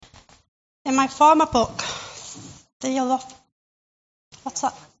In my former book, Theophilus,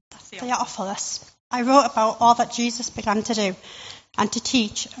 I wrote about all that Jesus began to do and to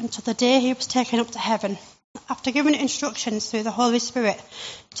teach until the day he was taken up to heaven, after giving instructions through the Holy Spirit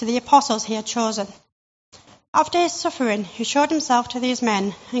to the apostles he had chosen. After his suffering, he showed himself to these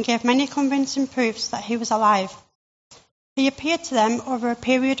men and gave many convincing proofs that he was alive. He appeared to them over a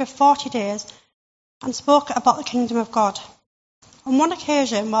period of 40 days and spoke about the kingdom of God. On one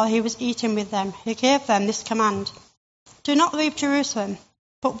occasion, while he was eating with them, he gave them this command: "Do not leave Jerusalem,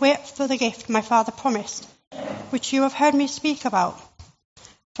 but wait for the gift my Father promised, which you have heard me speak about.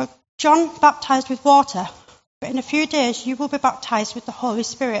 For John baptized with water, but in a few days you will be baptized with the Holy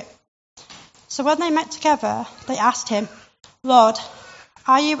Spirit." So when they met together, they asked him, "Lord,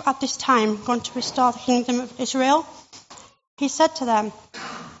 are you at this time going to restore the kingdom of Israel?" He said to them,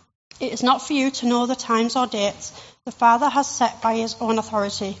 "It is not for you to know the times or dates the Father has set by his own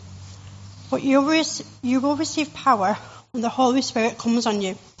authority, but you will receive power when the Holy Spirit comes on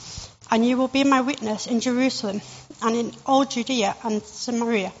you, and you will be my witness in Jerusalem and in all Judea and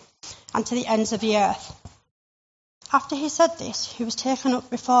Samaria and to the ends of the earth." After he said this, he was taken up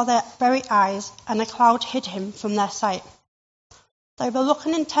before their very eyes, and a cloud hid him from their sight. They were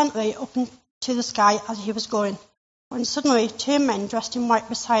looking intently up into the sky as he was going, when suddenly 2 men dressed in white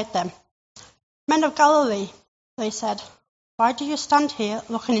beside them. "Men of Galilee," they said, "why do you stand here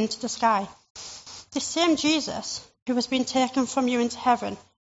looking into the sky? This same Jesus, who has been taken from you into heaven,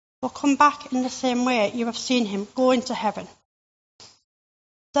 will come back in the same way you have seen him go into heaven."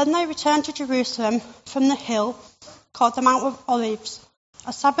 Then they returned to Jerusalem from the hill called the Mount of Olives,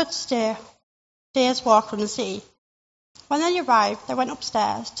 a Sabbath day's walk from the city. When they arrived, they went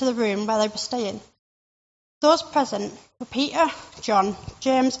upstairs to the room where they were staying. Those present were Peter, John,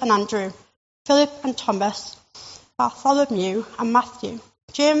 James and Andrew, Philip and Thomas, Bartholomew and Matthew,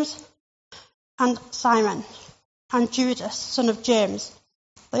 James and Simon, and Judas, son of James.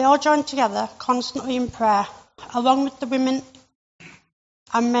 They all joined together constantly in prayer, along with the women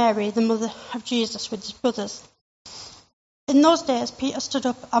and Mary, the mother of Jesus, with his brothers. In those days, Peter stood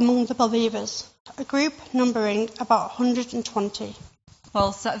up among the believers, a group numbering about 120.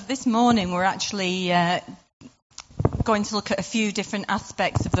 Well, so this morning we're actually going to look at a few different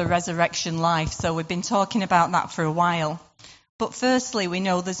aspects of the resurrection life. So we've been talking about that for a while. But firstly, we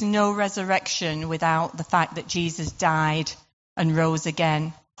know there's no resurrection without the fact that Jesus died and rose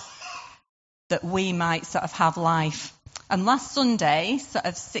again, that we might sort of have life. And last Sunday,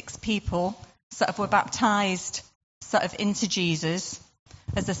 6 people were baptized into Jesus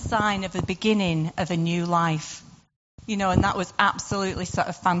as a sign of the beginning of a new life. And that was absolutely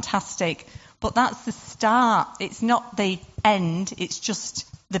fantastic. But that's the start. It's not the end. It's just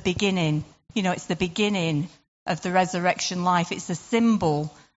the beginning. It's the beginning of the resurrection life. It's a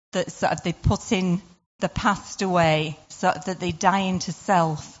symbol that they put in the past away, that they die into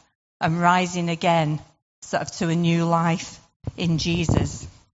self and rising again, to a new life in Jesus.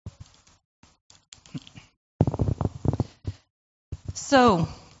 So,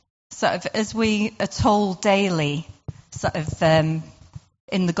 as we are told daily,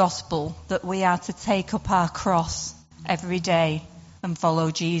 in the gospel, that we are to take up our cross every day and follow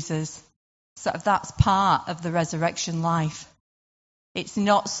Jesus. That's part of the resurrection life. It's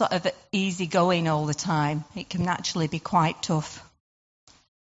not easy going all the time. It can actually be quite tough.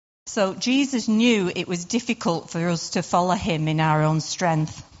 So Jesus knew it was difficult for us to follow him in our own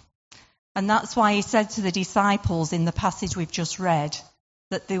strength. And that's why he said to the disciples in the passage we've just read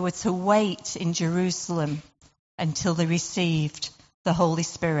that they were to wait in Jerusalem until they received the Holy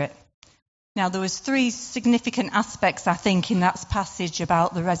Spirit. Now, there was 3 significant aspects, I think, in that passage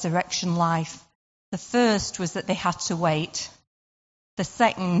about the resurrection life. The first was that they had to wait. The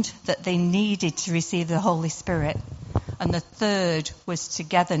second, that they needed to receive the Holy Spirit. And the third was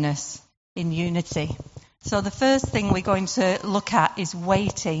togetherness in unity. So the first thing we're going to look at is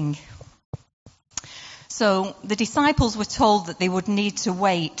waiting. So the disciples were told that they would need to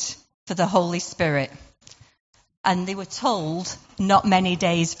wait for the Holy Spirit. And they were told not many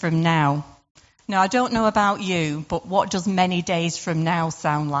days from now. Now, I don't know about you, but what does many days from now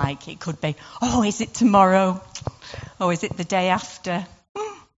sound like? It could be, is it tomorrow? Or is it the day after?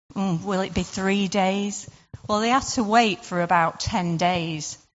 Will it be 3 days? Well, they had to wait for about 10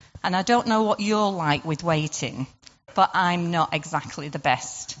 days. And I don't know what you're like with waiting, but I'm not exactly the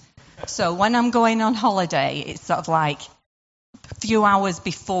best. So when I'm going on holiday, it's like a few hours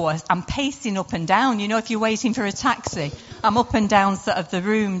before, I'm pacing up and down. If you're waiting for a taxi, I'm up and down the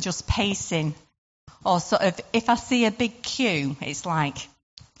room just pacing. Or if I see a big queue, it's like,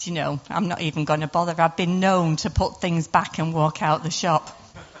 I'm not even going to bother. I've been known to put things back and walk out the shop.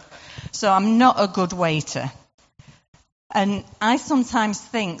 So I'm not a good waiter. And I sometimes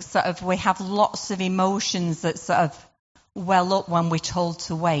think sort of we have lots of emotions that sort of well up when we're told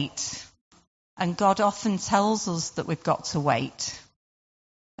to wait. And God often tells us that we've got to wait.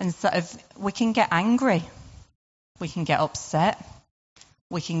 And sort of we can get angry. We can get upset.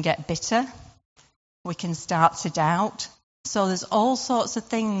 We can get bitter. We can start to doubt. So there's all sorts of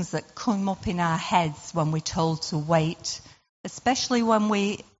things that come up in our heads when we're told to wait, especially when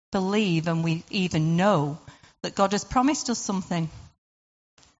we believe and we even know that God has promised us something.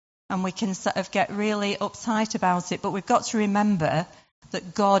 And we can sort of get really uptight about it. But we've got to remember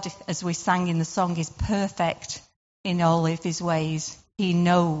that God, as we sang in the song, is perfect in all of his ways. He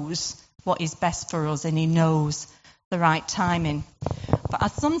knows what is best for us and he knows the right timing. But I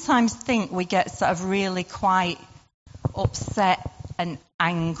sometimes think we get sort of really quite upset and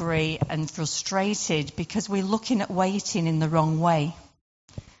angry and frustrated because we're looking at waiting in the wrong way.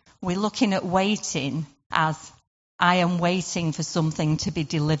 We're looking at waiting as I am waiting for something to be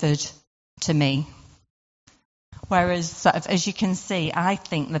delivered to me. Whereas, sort of, as you can see, I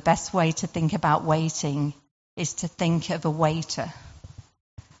think the best way to think about waiting is to think of a waiter.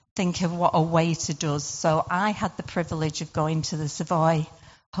 Think of what a waiter does. So I had the privilege of going to the Savoy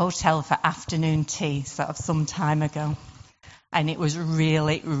Hotel for afternoon tea sort of some time ago. And it was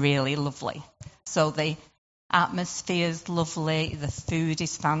really, really lovely. So the atmosphere's lovely, the food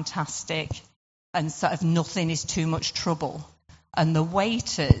is fantastic, and sort of nothing is too much trouble. And the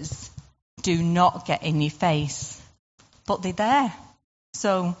waiters do not get in your face, but they're there.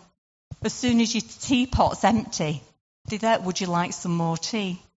 So as soon as your teapot's empty, they're there, would you like some more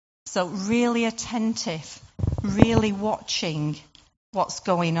tea? So really attentive, really watching what's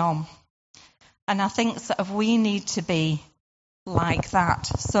going on. And I think sort of we need to be like that.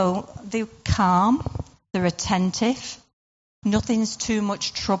 So they're calm, they're attentive, nothing's too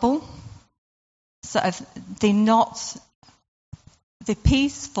much trouble. Sort of they're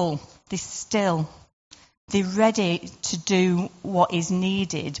peaceful, they're still, they're ready to do what is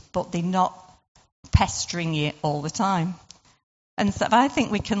needed, but they're not pestering you all the time. And so I think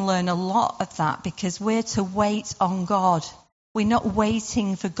we can learn a lot of that because we're to wait on God. We're not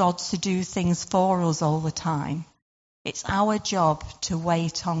waiting for God to do things for us all the time. It's our job to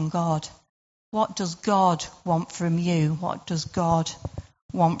wait on God. What does God want from you? What does God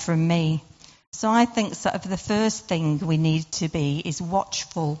want from me? So I think sort of the first thing we need to be is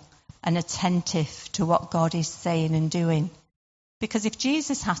watchful and attentive to what God is saying and doing. Because if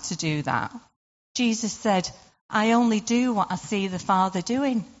Jesus had to do that, Jesus said, I only do what I see the Father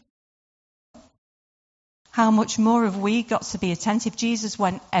doing. How much more have we got to be attentive? Jesus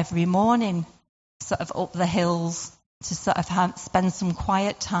went every morning sort of up the hills to sort of spend some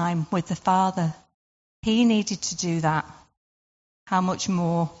quiet time with the Father. He needed to do that. How much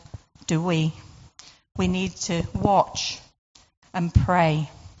more do we? We need to watch and pray.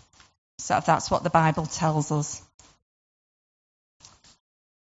 So that's what the Bible tells us.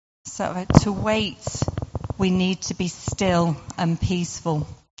 So to wait, we need to be still and peaceful.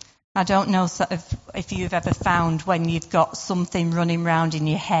 I don't know sort of if you've ever found when you've got something running round in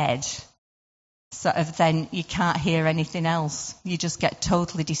your head, sort of then you can't hear anything else. You just get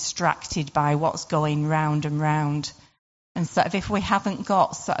totally distracted by what's going round and round. And sort of if we haven't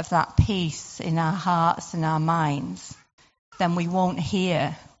got sort of that peace in our hearts and our minds, then we won't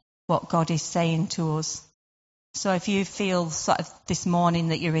hear what God is saying to us. So if you feel sort of this morning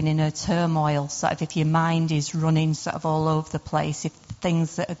that you're in a turmoil, sort of if your mind is running sort of all over the place, if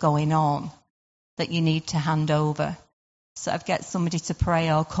things that are going on that you need to hand over, sort of get somebody to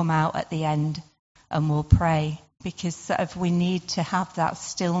pray or come out at the end and we'll pray, because sort of we need to have that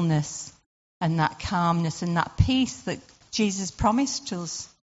stillness and that calmness and that peace that Jesus promised us.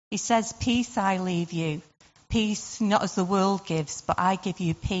 He says, peace I leave you. Peace not as the world gives, but I give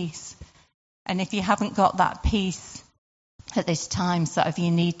you peace. And if you haven't got that peace at this time, sort of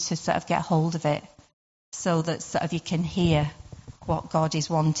you need to sort of get hold of it so that sort of you can hear what God is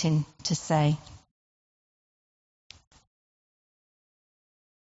wanting to say.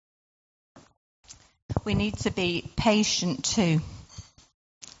 We need to be patient too.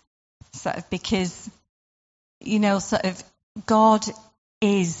 Sort of because, you know, sort of God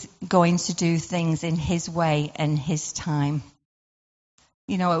is going to do things in his way and his time.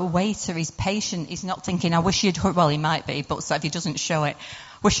 You know, a waiter is patient. He's not thinking, I wish you'd hurry. Well, he might be, but sort of he doesn't show it.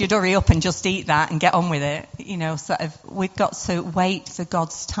 Wish you'd hurry up and just eat that and get on with it. You know, sort of we've got to wait for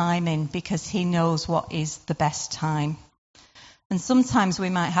God's timing because he knows what is the best time. And sometimes we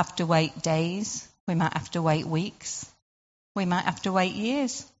might have to wait days. We might have to wait weeks. We might have to wait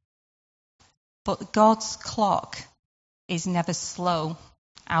years. But God's clock is never slow.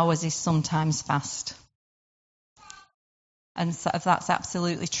 Ours is sometimes fast. And sort of that's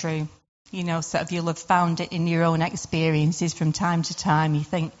absolutely true. You know, sort of you'll have found it in your own experiences from time to time. You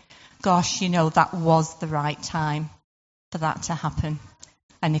think, gosh, you know, that was the right time for that to happen.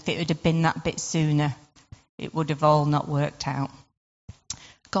 And if it would have been that bit sooner, it would have all not worked out.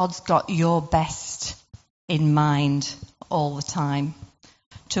 God's got your best in mind all the time.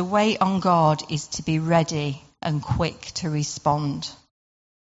 To wait on God is to be ready and quick to respond.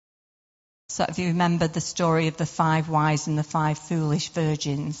 So if you remember the story of the 5 wise and the 5 foolish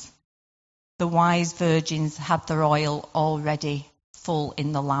virgins, the wise virgins had their oil already full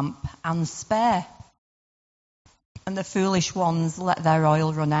in the lamp and spare. And the foolish ones let their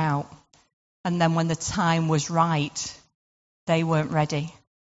oil run out. And then when the time was right, they weren't ready.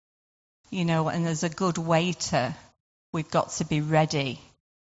 You know, and as a good waiter, we've got to be ready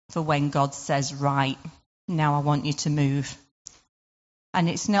for when God says, right, now I want you to move. And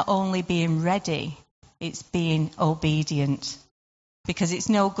it's not only being ready, it's being obedient. Because it's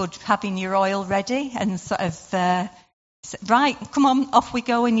no good having your oil ready and sort of, right, come on, off we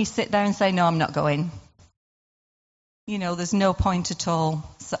go, and you sit there and say, no, I'm not going. You know, there's no point at all.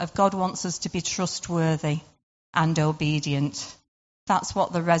 Sort of God wants us to be trustworthy and obedient. That's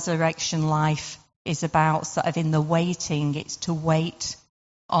what the resurrection life is about, sort of in the waiting. It's to wait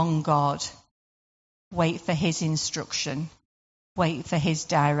on God. Wait for his instruction. Wait for his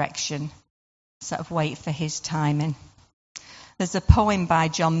direction. Sort of wait for his timing. There's a poem by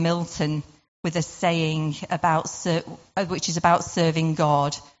John Milton with a saying about which is about serving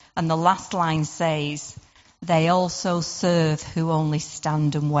God. And the last line says, they also serve who only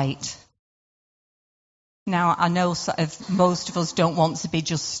stand and wait. Now, I know sort of most of us don't want to be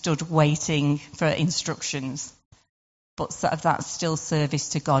just stood waiting for instructions, but sort of that's still service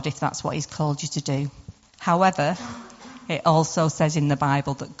to God if that's what he's called you to do. However, it also says in the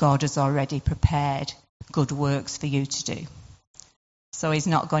Bible that God has already prepared good works for you to do. So he's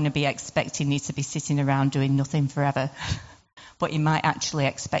not going to be expecting you to be sitting around doing nothing forever, but he might actually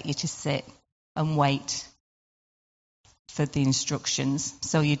expect you to sit and wait for the instructions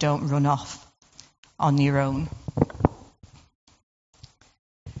so you don't run off on your own.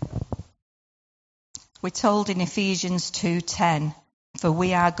 We're told in Ephesians 2:10, for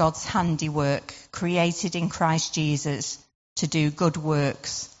we are God's handiwork, created in Christ Jesus to do good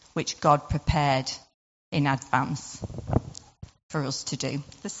works, which God prepared in advance for us to do.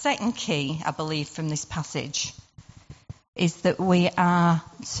 The second key, I believe, from this passage is that we are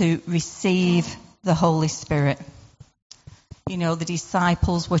to receive the Holy Spirit. You know, the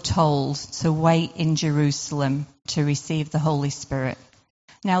disciples were told to wait in Jerusalem to receive the Holy Spirit.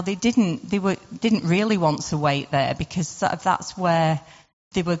 Now, they didn't really want to wait there because sort of that's where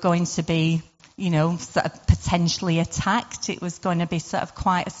they were going to be, you know, sort of potentially attacked. It was going to be sort of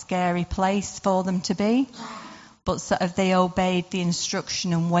quite a scary place for them to be. But sort of they obeyed the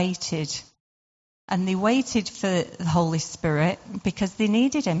instruction and waited. And they waited for the Holy Spirit because they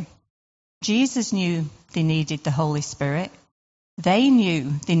needed him. Jesus knew they needed the Holy Spirit. They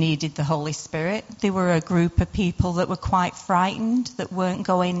knew they needed the Holy Spirit. They were a group of people that were quite frightened, that weren't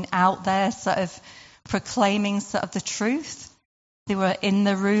going out there sort of proclaiming sort of the truth. They were in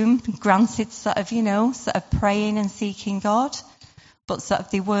the room, granted sort of, you know, sort of praying and seeking God, but sort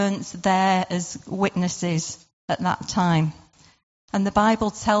of they weren't there as witnesses at that time. And the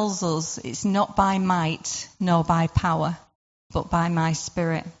Bible tells us it's not by might nor by power, but by my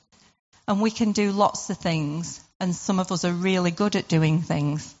Spirit. And we can do lots of things. And some of us are really good at doing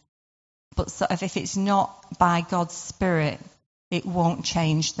things. But sort of if it's not by God's Spirit, it won't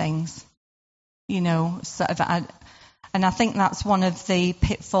change things. You know, sort of, and I think that's one of the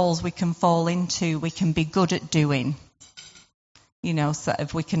pitfalls we can fall into. We can be good at doing. You know, sort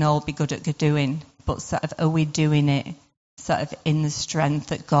of we can all be good at doing. But sort of are we doing it sort of in the strength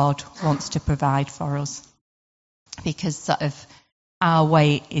that God wants to provide for us? Because sort of our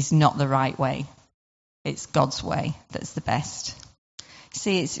way is not the right way. It's God's way that's the best.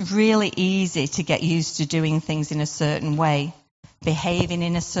 See, it's really easy to get used to doing things in a certain way, behaving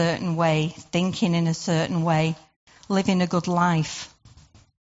in a certain way, thinking in a certain way, living a good life.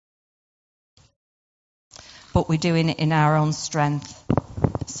 But we're doing it in our own strength.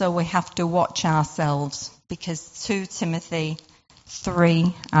 So we have to watch ourselves because 2 Timothy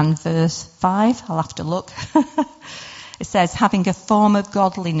 3 and verse 5, I'll have to look. It says, having a form of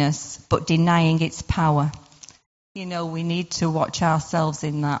godliness, but denying its power. You know, we need to watch ourselves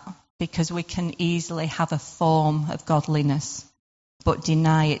in that because we can easily have a form of godliness, but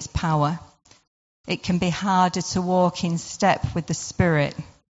deny its power. It can be harder to walk in step with the Spirit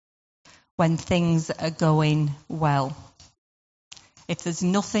when things are going well. if there's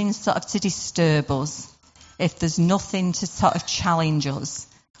nothing sort of to disturb us, if there's nothing to sort of challenge us,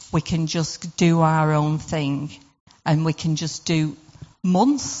 we can just do our own thing, and we can just do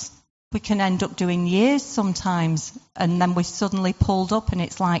months. We can end up doing years sometimes, and then we're suddenly pulled up and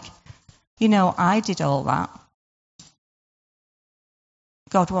it's like, I did all that.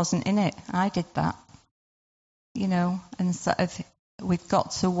 God wasn't in it. I did that. And sort of we've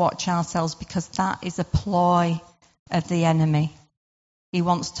got to watch ourselves, because that is a ploy of the enemy. He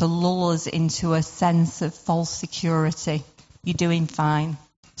wants to lull us into a sense of false security. You're doing fine.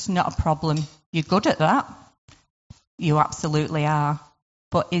 It's not a problem. You're good at that. You absolutely are.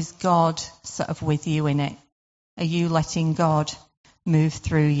 But is God sort of with you in it? Are you letting God move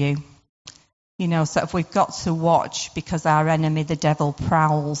through you? Sort of we've got to watch, because our enemy, the devil,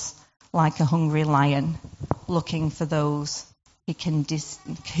 prowls like a hungry lion, looking for those he can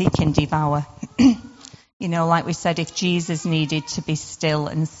devour. Like we said, if Jesus needed to be still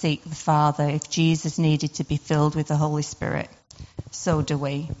and seek the Father, if Jesus needed to be filled with the Holy Spirit, so do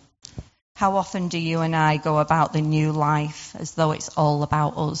we. How often do you and I go about the new life as though it's all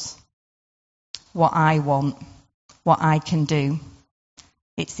about us? What I want, what I can do.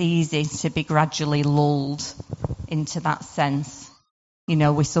 It's easy to be gradually lulled into that sense.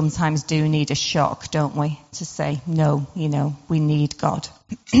 We sometimes do need a shock, don't we? To say, no, we need God.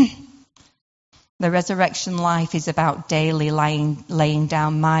 The resurrection life is about daily laying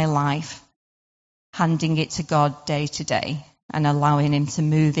down my life, handing it to God day to day, and allowing him to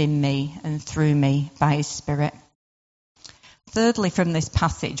move in me and through me by his Spirit. Thirdly, from this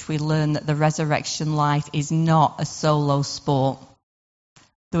passage, we learn that the resurrection life is not a solo sport.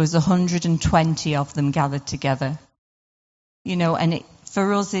 There was 120 of them gathered together. And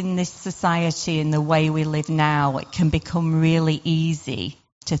for us in this society and the way we live now, it can become really easy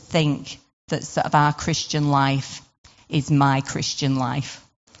to think that sort of our Christian life is my Christian life.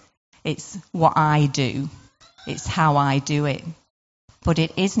 It's what I do. It's how I do it. But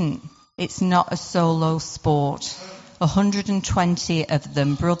it isn't. It's not a solo sport. 120 of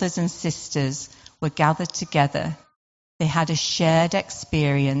them, brothers and sisters, were gathered together. They had a shared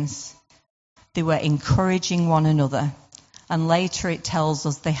experience. They were encouraging one another. And later it tells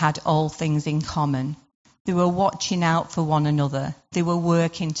us they had all things in common. They were watching out for one another. They were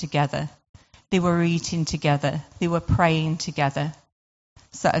working together. They were eating together. They were praying together.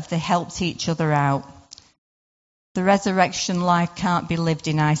 Sort of they helped each other out. The resurrection life can't be lived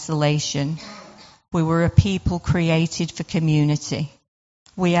in isolation. We were a people created for community.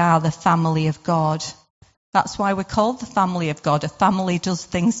 We are the family of God. That's why we're called the family of God. A family does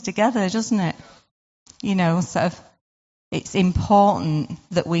things together, doesn't it? Sort of, it's important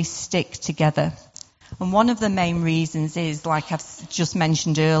that we stick together. And one of the main reasons is, like I've just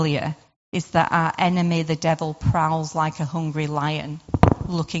mentioned earlier, is that our enemy, the devil, prowls like a hungry lion,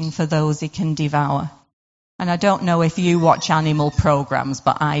 looking for those he can devour. And I don't know if you watch animal programs,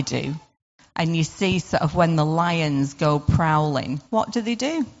 but I do. And you see sort of when the lions go prowling, what do?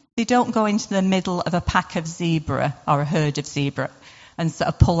 They don't go into the middle of a pack of zebra or a herd of zebra and sort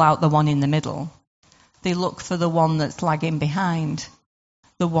of pull out the one in the middle. They look for the one that's lagging behind,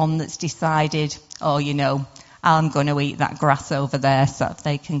 the one that's decided, I'm going to eat that grass over there so that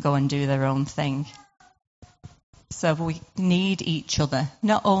they can go and do their own thing. So we need each other.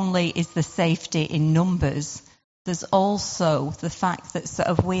 Not only is there safety in numbers, there's also the fact that sort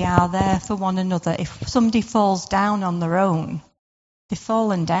of we are there for one another. If somebody falls down on their own, they've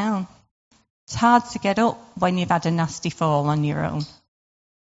fallen down. It's hard to get up when you've had a nasty fall on your own.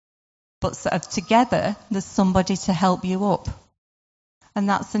 But sort of together, there's somebody to help you up. And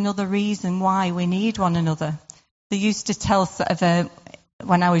that's another reason why we need one another. They used to tell sort of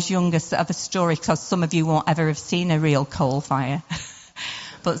when I was younger, sort of a story, because some of you won't ever have seen a real coal fire.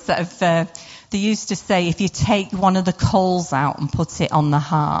 But sort of they used to say if you take one of the coals out and put it on the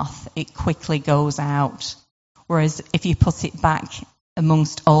hearth, it quickly goes out. Whereas if you put it back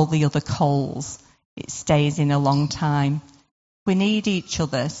amongst all the other coals, it stays in a long time. We need each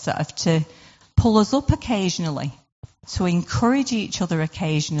other sort of to pull us up occasionally, to encourage each other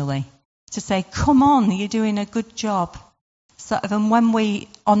occasionally, to say, come on, you're doing a good job. Sort of, and when we,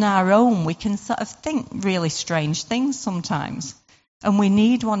 on our own, we can sort of think really strange things sometimes. And we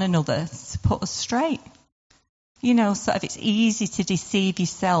need one another to put us straight. Sort of it's easy to deceive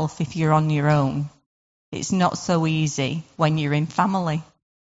yourself if you're on your own. It's not so easy when you're in family.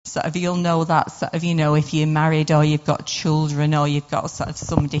 Sort of you'll know that sort of, if you're married or you've got children or you've got sort of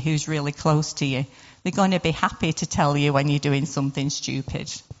somebody who's really close to you, they're going to be happy to tell you when you're doing something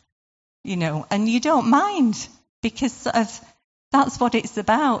stupid. And you don't mind because sort of that's what it's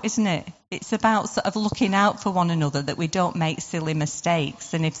about, isn't it? It's about sort of looking out for one another, that we don't make silly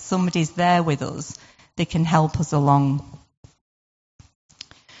mistakes. And if somebody's there with us, they can help us along.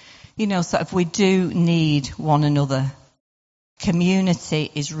 You know, sort of we do need one another.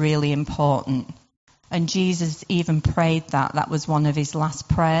 Community is really important. And Jesus even prayed that. That was one of his last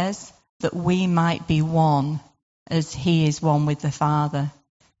prayers, that we might be one as he is one with the Father.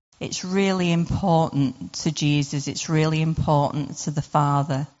 It's really important to Jesus. It's really important to the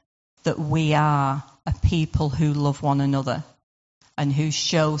Father that we are a people who love one another and who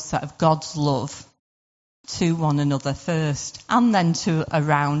show sort of God's love to one another first, and then to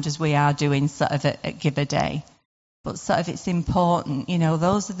around, as we are doing sort of at Give a Day. But sort of it's important, you know,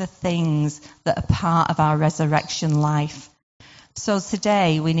 those are the things that are part of our resurrection life. So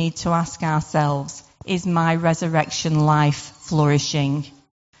today we need to ask ourselves, is my resurrection life flourishing?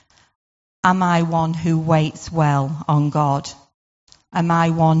 Am I one who waits well on God? Am I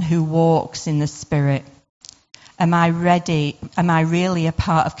one who walks in the Spirit? Am I ready? Am I really a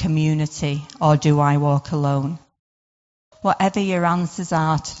part of community, or do I walk alone? Whatever your answers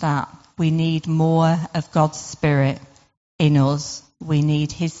are to that, we need more of God's Spirit in us. We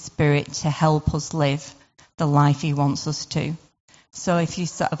need his Spirit to help us live the life he wants us to. So if you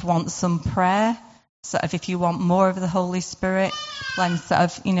sort of want some prayer, sort of if you want more of the Holy Spirit, then sort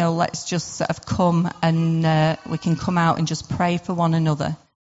of, you know, let's just sort of come and we can come out and just pray for one another,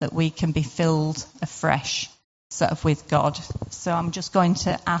 that we can be filled afresh sort of with God. So I'm just going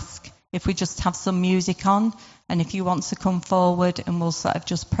to ask if we just have some music on, and if you want to come forward and we'll sort of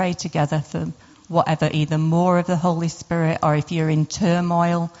just pray together for whatever, either more of the Holy Spirit, or if you're in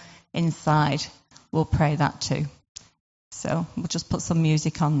turmoil inside, we'll pray that too. So we'll just put some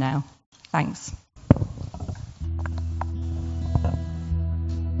music on now. Thanks.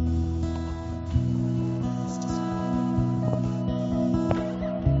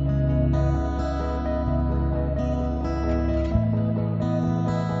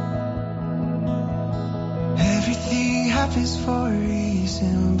 Everything happens for a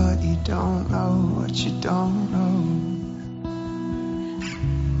reason, but you don't know what you don't know.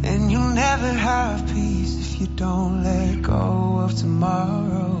 And you'll never have peace if you don't let go of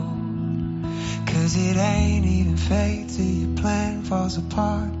tomorrow. 'Cause it ain't even fate till your plan falls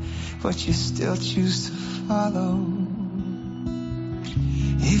apart, but you still choose to follow.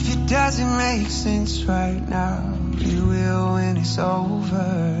 If it doesn't make sense right now, it will when it's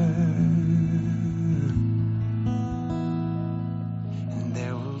over.